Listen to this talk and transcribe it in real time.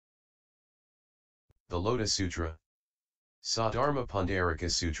The Lotus Sutra. Dharma Pundarika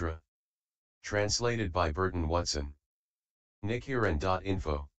Sutra. Translated by Burton Watson.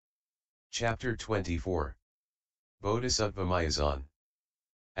 Nichiren.info. Chapter 24. Bodhisattva Myozon.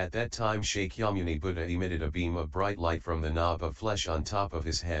 At that time Shakyamuni Buddha emitted a beam of bright light from the knob of flesh on top of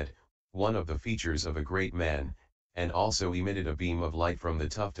his head, one of the features of a great man, and also emitted a beam of light from the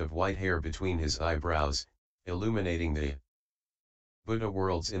tuft of white hair between his eyebrows, illuminating the Buddha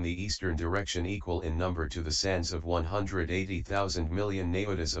worlds in the eastern direction equal in number to the sands of 180,000 million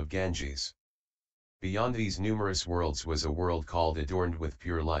nayotas of Ganges. Beyond these numerous worlds was a world called Adorned with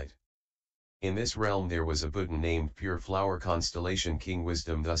pure light. In this realm there was a Buddha named Pure Flower Constellation King,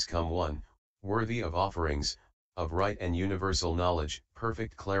 wisdom thus come one, worthy of offerings, of right and universal knowledge,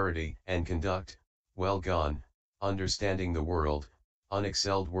 perfect clarity and conduct, well gone, understanding the world,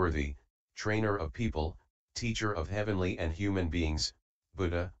 unexcelled worthy, trainer of people, teacher of heavenly and human beings,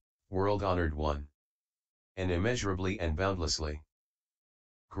 Buddha, world-honored one. And immeasurably and boundlessly.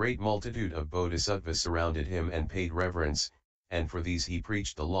 Great multitude of bodhisattvas surrounded him and paid reverence, and for these he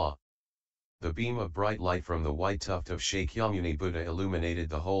preached the law. The beam of bright light from the white tuft of Shakyamuni Buddha illuminated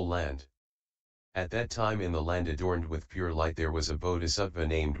the whole land. At that time in the land adorned with pure light there was a bodhisattva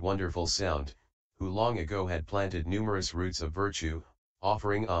named Wonderful Sound, who long ago had planted numerous roots of virtue,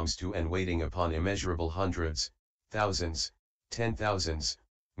 offering alms to and waiting upon immeasurable hundreds, thousands, 10,000s,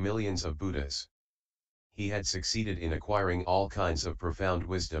 millions of Buddhas. He had succeeded in acquiring all kinds of profound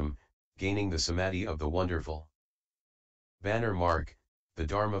wisdom, gaining the samadhi of the wonderful banner mark, the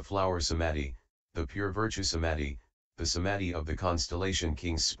Dharma flower samadhi, the pure virtue samadhi, the samadhi of the Constellation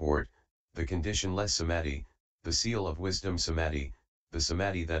King's sport, the conditionless samadhi, the seal of wisdom samadhi, the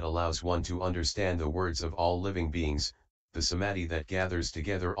samadhi that allows one to understand the words of all living beings, the samadhi that gathers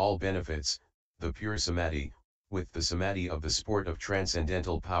together all benefits, the pure samadhi, with the samadhi of the sport of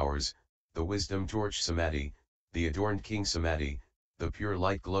transcendental powers, the wisdom torch samadhi, the adorned king samadhi, the pure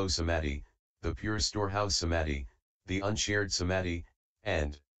light glow samadhi, the pure storehouse samadhi, the unshared samadhi,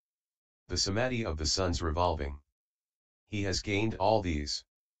 and the samadhi of the sun's revolving. He has gained all these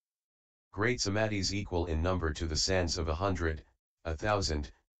great samadhis equal in number to the sands of 100,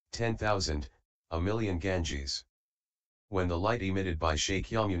 1,000, 10,000, a million Ganges. When the light emitted by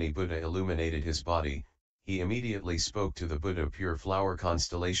Shakyamuni Buddha illuminated his body, he immediately spoke to the Buddha Pure Flower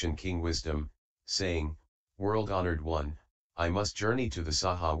Constellation King Wisdom, saying, World-honored one, I must journey to the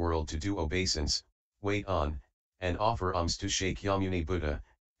Saha world to do obeisance, wait on, and offer alms to Shakyamuni Buddha,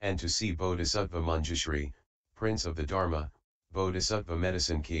 and to see Bodhisattva Manjushri, Prince of the Dharma, Bodhisattva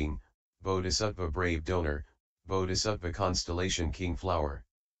Medicine King, Bodhisattva Brave Donor, Bodhisattva Constellation King Flower.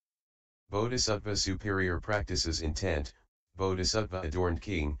 Bodhisattva Superior Practices Intent, Bodhisattva Adorned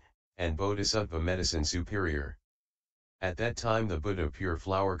King, and Bodhisattva Medicine Superior. At that time the Buddha Pure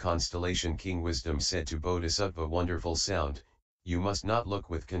Flower Constellation King Wisdom said to Bodhisattva Wonderful Sound, you must not look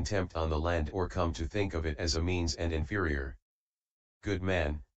with contempt on the land or come to think of it as a means and inferior. Good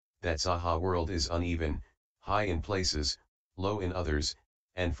man, that Saha world is uneven, high in places, low in others,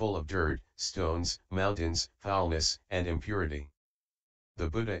 and full of dirt, stones, mountains, foulness, and impurity. The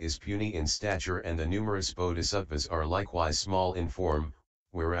Buddha is puny in stature and the numerous bodhisattvas are likewise small in form,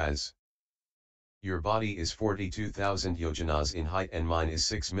 whereas your body is 42,000 yojanas in height and mine is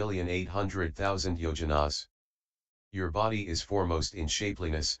 6,800,000 yojanas. Your body is foremost in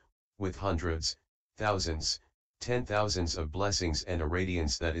shapeliness, with hundreds, thousands, 10,000s of blessings and a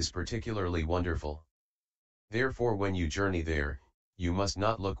radiance that is particularly wonderful. Therefore when you journey there, you must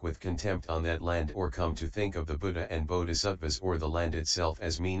not look with contempt on that land or come to think of the Buddha and Bodhisattvas or the land itself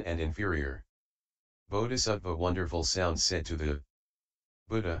as mean and inferior. Bodhisattva Wonderful Sound said to the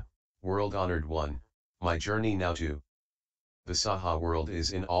Buddha, world-honored one, my journey now to the Saha world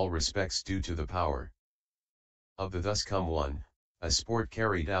is in all respects due to the power of the Thus Come One, a sport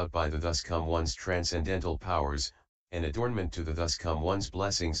carried out by the Thus Come One's transcendental powers, an adornment to the Thus Come One's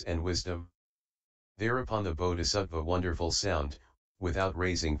blessings and wisdom. Thereupon the Bodhisattva Wonderful Sound, without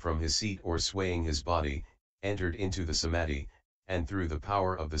raising from his seat or swaying his body, entered into the samadhi, and through the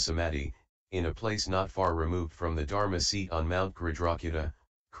power of the samadhi, in a place not far removed from the Dharma seat on Mount Gridrakita,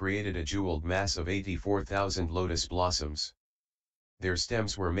 created a jeweled mass of 84,000 lotus blossoms. Their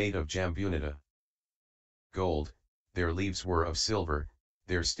stems were made of jambunita gold, their leaves were of silver,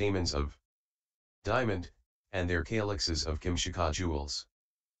 their stamens of diamond, and their calyxes of kimshika jewels.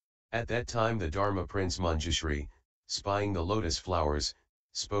 At that time the Dharma Prince Manjushri, spying the lotus flowers,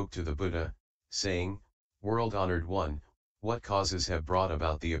 spoke to the Buddha, saying, World-honored one, what causes have brought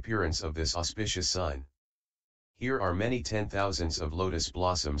about the appearance of this auspicious sign? Here are many 10,000s of lotus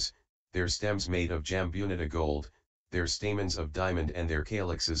blossoms, their stems made of jambunita gold, their stamens of diamond and their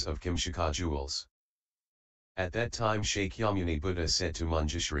calyxes of kimshika jewels. At that time Shakyamuni Buddha said to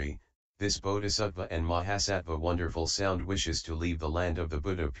Manjushri, this Bodhisattva and Mahasattva wonderful sound wishes to leave the land of the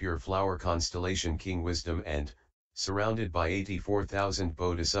Buddha pure flower Constellation King wisdom and, surrounded by 84,000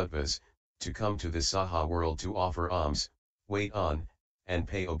 Bodhisattvas, to come to the Saha world to offer alms, wait on, and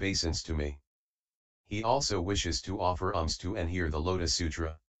pay obeisance to me. He also wishes to offer alms to and hear the Lotus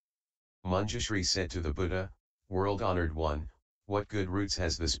Sutra. Manjushri said to the Buddha, world-honored one, what good roots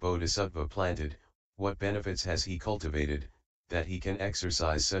has this Bodhisattva planted, what benefits has he cultivated, that he can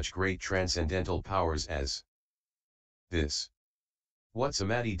exercise such great transcendental powers as this? What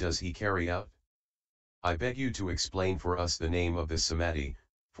samadhi does he carry out? I beg you to explain for us the name of this samadhi,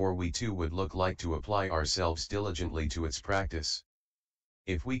 for we too would like to apply ourselves diligently to its practice.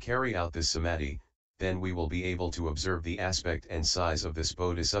 If we carry out this samadhi, then we will be able to observe the aspect and size of this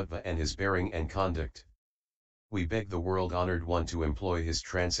Bodhisattva and his bearing and conduct. We beg the world-honored one to employ his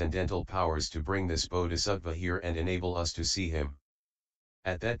transcendental powers to bring this Bodhisattva here and enable us to see him.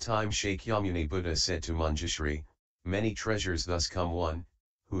 At that time Shakyamuni Buddha said to Manjushri, many treasures thus come one,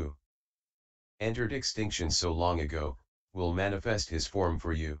 who entered extinction so long ago, will manifest his form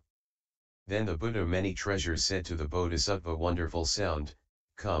for you. Then the Buddha many treasures said to the Bodhisattva wonderful sound,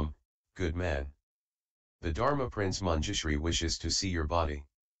 come, good man. The Dharma Prince Manjushri wishes to see your body.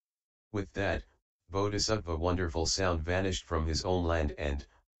 With that, Bodhisattva wonderful sound vanished from his own land and,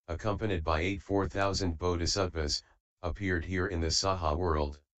 accompanied by 84,000 Bodhisattvas, appeared here in the Saha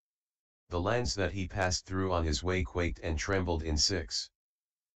world. The lands that he passed through on his way quaked and trembled in 6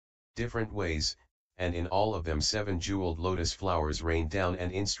 different ways, and in all of them 7 jeweled lotus flowers rained down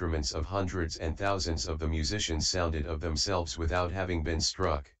and instruments of hundreds and thousands of the musicians sounded of themselves without having been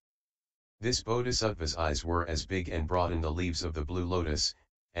struck. This Bodhisattva's eyes were as big and broad in the leaves of the blue lotus,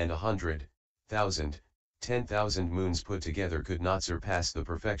 and 100,000, 10,000 moons put together could not surpass the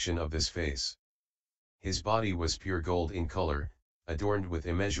perfection of this face. His body was pure gold in color, adorned with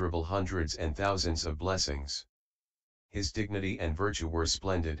immeasurable hundreds and thousands of blessings. His dignity and virtue were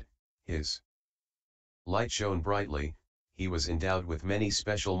splendid, his light shone brightly, he was endowed with many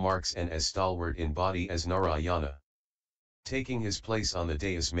special marks and as stalwart in body as Narayana. Taking his place on the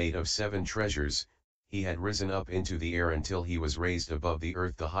dais made of 7 treasures, he had risen up into the air until he was raised above the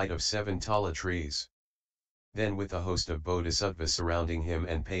earth the height of 7 tala trees. Then with a host of bodhisattvas surrounding him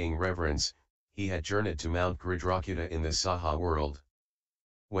and paying reverence, he had journeyed to Mount Gridrakutta in the Saha world.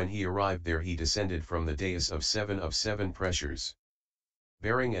 When he arrived there he descended from the dais of 7 pressures.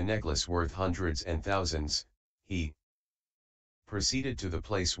 Bearing a necklace worth hundreds and thousands, he proceeded to the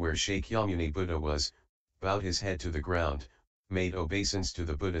place where Shakyamuni Buddha was, bowed his head to the ground, made obeisance to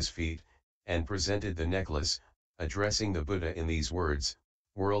the Buddha's feet, and presented the necklace, addressing the Buddha in these words,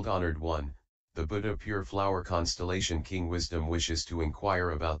 world-honored one, the Buddha pure flower Constellation King wisdom wishes to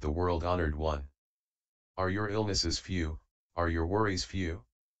inquire about the world-honored one. Are your illnesses few, are your worries few?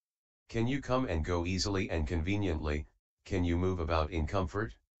 Can you come and go easily and conveniently, can you move about in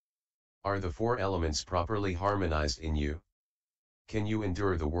comfort? Are the 4 elements properly harmonized in you? Can you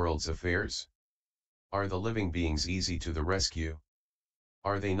endure the world's affairs? Are the living beings easy to the rescue?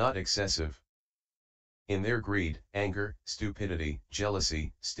 Are they not excessive in their greed, anger, stupidity,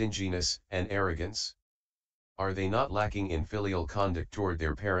 jealousy, stinginess, and arrogance? Are they not lacking in filial conduct toward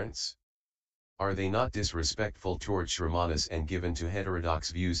their parents? Are they not disrespectful toward Shramanas and given to heterodox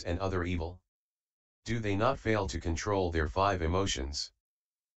views and other evil? Do they not fail to control their 5 emotions?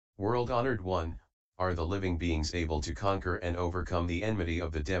 World-honored one, are the living beings able to conquer and overcome the enmity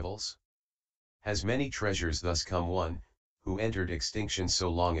of the devils? Has many treasures thus come one, who entered extinction so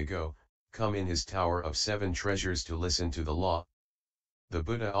long ago, come in his tower of 7 treasures to listen to the law? The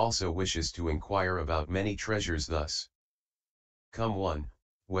Buddha also wishes to inquire about many treasures thus. Come one,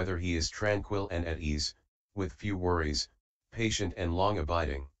 whether he is tranquil and at ease, with few worries, patient and long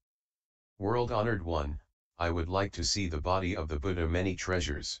abiding. World-honored one, I would like to see the body of the Buddha many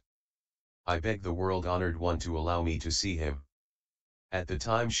treasures. I beg the world-honored one to allow me to see him. At the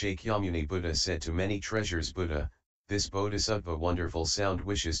time Shakyamuni Buddha said to many treasures Buddha, this Bodhisattva wonderful sound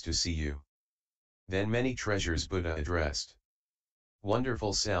wishes to see you. Then many treasures Buddha addressed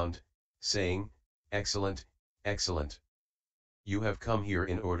wonderful sound, saying, excellent, excellent. You have come here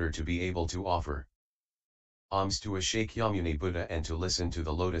in order to be able to offer alms to a Shakyamuni Buddha and to listen to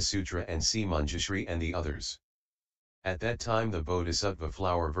the Lotus Sutra and see Manjushri and the others. At that time the Bodhisattva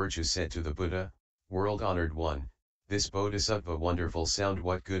flower virtue said to the Buddha, world-honored one, this Bodhisattva wonderful sound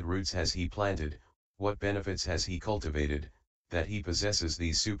what good roots has he planted, what benefits has he cultivated, that he possesses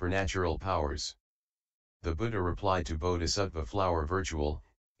these supernatural powers? The Buddha replied to Bodhisattva flower virtual,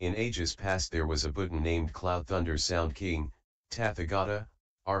 in ages past there was a Buddha named Cloud Thunder Sound King, Tathagata,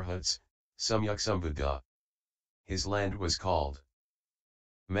 Arhats, Samyaksambuddha. His land was called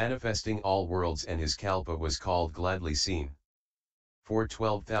manifesting all worlds, and his kalpa was called gladly seen. For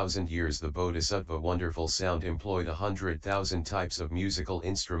 12,000 years the Bodhisattva wonderful sound employed 100,000 types of musical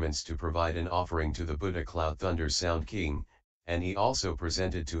instruments to provide an offering to the Buddha Cloud Thunder Sound King, and he also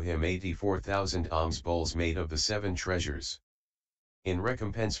presented to him 84,000 alms bowls made of the 7 treasures. In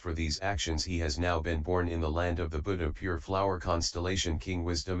recompense for these actions he has now been born in the land of the Buddha Pure Flower Constellation King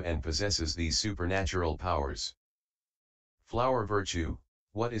Wisdom and possesses these supernatural powers. Flower virtue,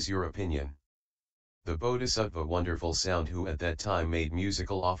 what is your opinion? The Bodhisattva wonderful sound who at that time made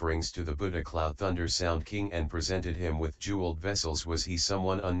musical offerings to the Buddha Cloud Thunder Sound King and presented him with jeweled vessels, was he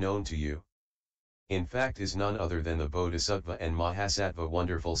someone unknown to you? In fact is none other than the Bodhisattva and Mahasattva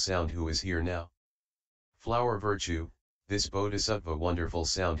wonderful sound who is here now. Flower virtue, this Bodhisattva wonderful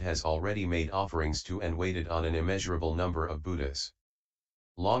sound has already made offerings to and waited on an immeasurable number of Buddhas.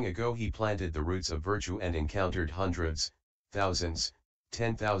 Long ago he planted the roots of virtue and encountered hundreds, thousands,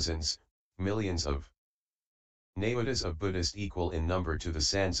 10,000s, millions of nayotas of Buddhas equal in number to the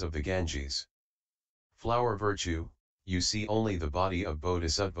sands of the Ganges. Flower virtue, you see only the body of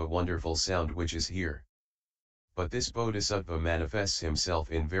Bodhisattva wonderful sound which is here. But this Bodhisattva manifests himself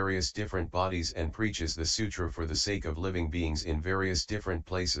in various different bodies and preaches the sutra for the sake of living beings in various different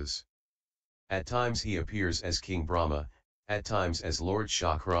places. At times he appears as King Brahma, at times as Lord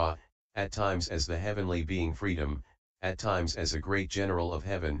Chakra, at times as the heavenly being Freedom, at times as a great general of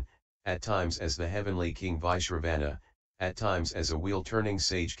heaven, at times as the heavenly king Vaishravana, at times as a wheel-turning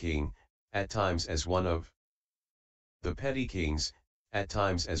sage king, at times as one of the petty kings, at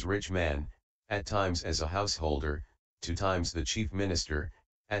times as rich man, at times as a householder, 2 times the chief minister,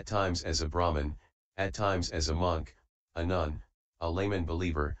 at times as a Brahmin, at times as a monk, a nun, a layman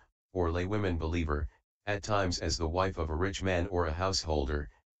believer, or laywomen believer, at times as the wife of a rich man or a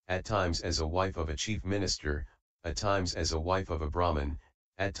householder, at times as a wife of a chief minister, at times as a wife of a Brahmin,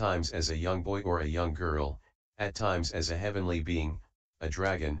 at times as a young boy or a young girl, at times as a heavenly being, a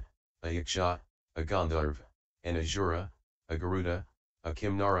dragon, a yaksha, a gandharva, an asura, a garuda, a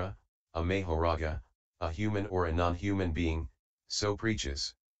kimnara, a mahoraga, a human or a non-human being, so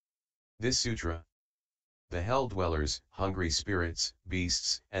preaches this sutra. The hell-dwellers, hungry spirits,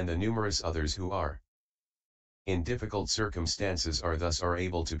 beasts, and the numerous others who are in difficult circumstances are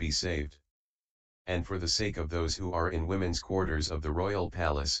able to be saved. And for the sake of those who are in women's quarters of the royal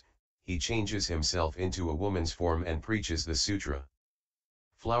palace, he changes himself into a woman's form and preaches the sutra.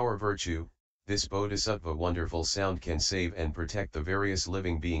 Flower virtue, this Bodhisattva wonderful sound can save and protect the various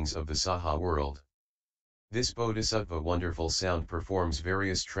living beings of the Saha world. This Bodhisattva wonderful sound performs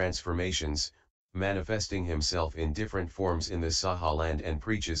various transformations, manifesting himself in different forms in the Saha land and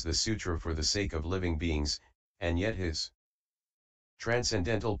preaches the sutra for the sake of living beings, and yet his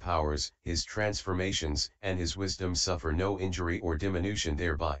transcendental powers, his transformations, and his wisdom suffer no injury or diminution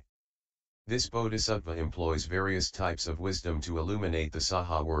thereby. This Bodhisattva employs various types of wisdom to illuminate the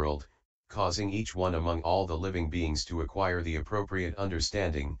Saha world, causing each one among all the living beings to acquire the appropriate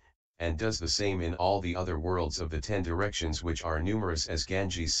understanding, and does the same in all the other worlds of the 10 directions which are numerous as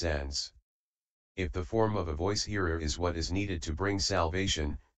Ganges sands. If the form of a voice hearer is what is needed to bring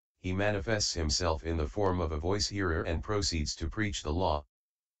salvation, he manifests himself in the form of a voice hearer and proceeds to preach the law.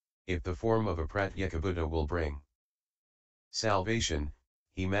 If the form of a Pratyeka Buddha will bring salvation,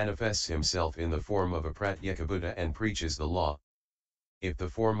 he manifests himself in the form of a Pratyeka Buddha and preaches the law. If the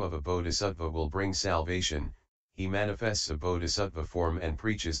form of a Bodhisattva will bring salvation, he manifests a Bodhisattva form and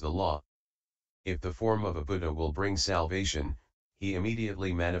preaches the law. If the form of a Buddha will bring salvation, he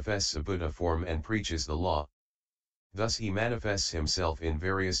immediately manifests a Buddha form and preaches the law. Thus he manifests himself in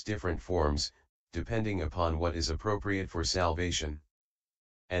various different forms, depending upon what is appropriate for salvation.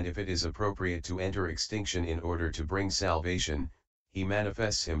 And if it is appropriate to enter extinction in order to bring salvation, he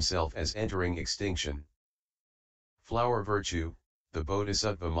manifests himself as entering extinction. Flower virtue, the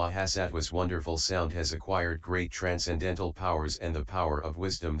Bodhisattva Mahasattva's wonderful sound has acquired great transcendental powers and the power of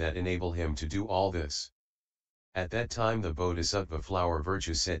wisdom that enable him to do all this. At that time the Bodhisattva flower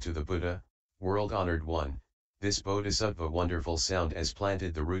virtue said to the Buddha, World-honored one, this Bodhisattva wonderful sound has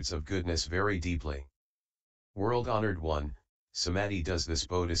planted the roots of goodness very deeply. World-honored one, samadhi does this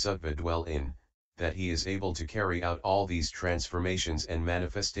Bodhisattva dwell in, that he is able to carry out all these transformations and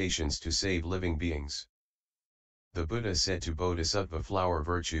manifestations to save living beings. The Buddha said to Bodhisattva flower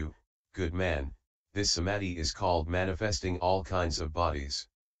virtue, Good man, this samadhi is called manifesting all kinds of bodies.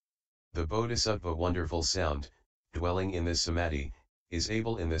 The Bodhisattva wonderful sound, dwelling in this samadhi, is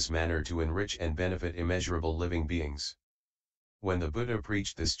able in this manner to enrich and benefit immeasurable living beings. When the Buddha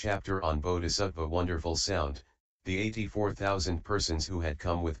preached this chapter on Bodhisattva wonderful sound, The 84,000 persons who had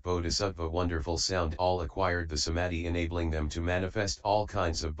come with Bodhisattva wonderful sound all acquired the samadhi enabling them to manifest all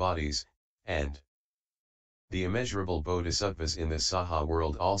kinds of bodies, and the immeasurable Bodhisattvas in the Saha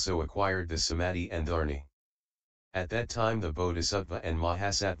world also acquired the samadhi and dharni. At that time the Bodhisattva and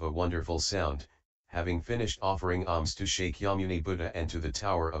Mahasattva wonderful sound, having finished offering alms to Shakyamuni Buddha and to the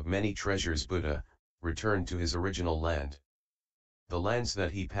Tower of Many Treasures Buddha, returned to his original land. The lands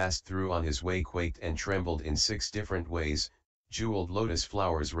that he passed through on his way quaked and trembled in 6 different ways, jeweled lotus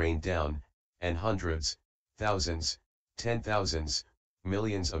flowers rained down, and hundreds, thousands, 10,000s,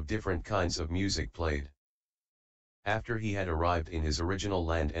 millions of different kinds of music played. After he had arrived in his original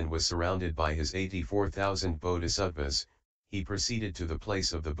land and was surrounded by his 84,000 bodhisattvas, he proceeded to the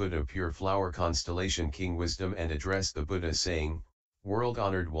place of the Buddha pure flower Constellation King wisdom and addressed the Buddha saying,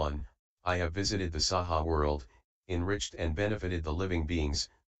 "World-honored one, I have visited the Saha world, enriched and benefited the living beings,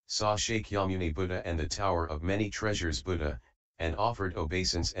 saw Shakyamuni Buddha and the Tower of Many Treasures Buddha, and offered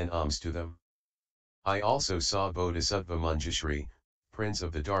obeisance and alms to them. I also saw Bodhisattva Manjushri, Prince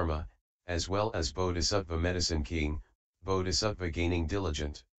of the Dharma, as well as Bodhisattva Medicine King, Bodhisattva Gaining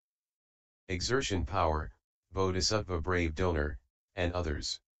Diligent Exertion Power, Bodhisattva Brave Donor, and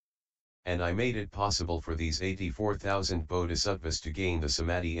others. And I made it possible for these 84,000 bodhisattvas to gain the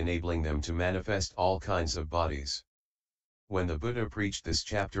samadhi enabling them to manifest all kinds of bodies." When the Buddha preached this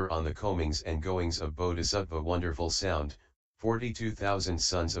chapter on the comings and goings of Bodhisattva wonderful sound, 42,000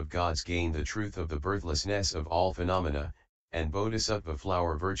 sons of gods gained the truth of the birthlessness of all phenomena, and Bodhisattva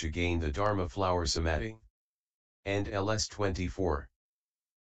flower virtue gained the Dharma flower samadhi. And LS 24.